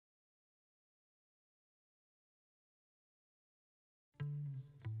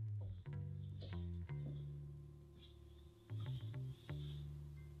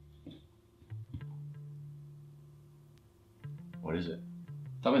What is it?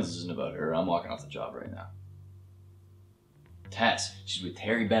 Tell me this isn't about her. I'm walking off the job right now. Tess, she's with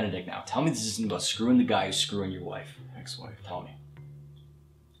Terry Benedict now. Tell me this isn't about screwing the guy who's screwing your wife. Ex-wife. Tell me.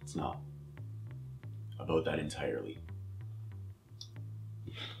 It's not about that entirely.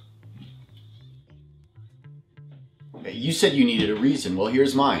 Hey, you said you needed a reason. Well,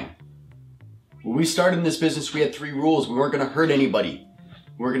 here's mine. When we started in this business, we had 3 rules. We weren't going to hurt anybody.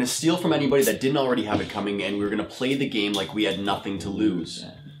 We were going to steal from anybody that didn't already have it coming, and we were going to play the game like we had nothing to lose.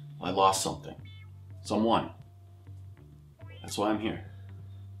 Yeah. I lost something. Someone. That's why I'm here.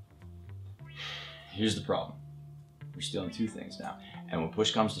 Here's the problem. You're stealing 2 things now. And when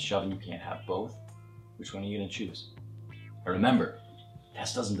push comes to shove and you can't have both, which one are you going to choose? But remember,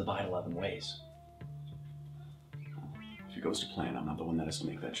 Tess doesn't divide 11 ways. If it goes to plan, I'm not the one that has to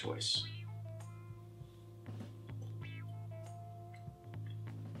make that choice.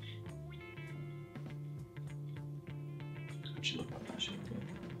 How'd she look about that shit?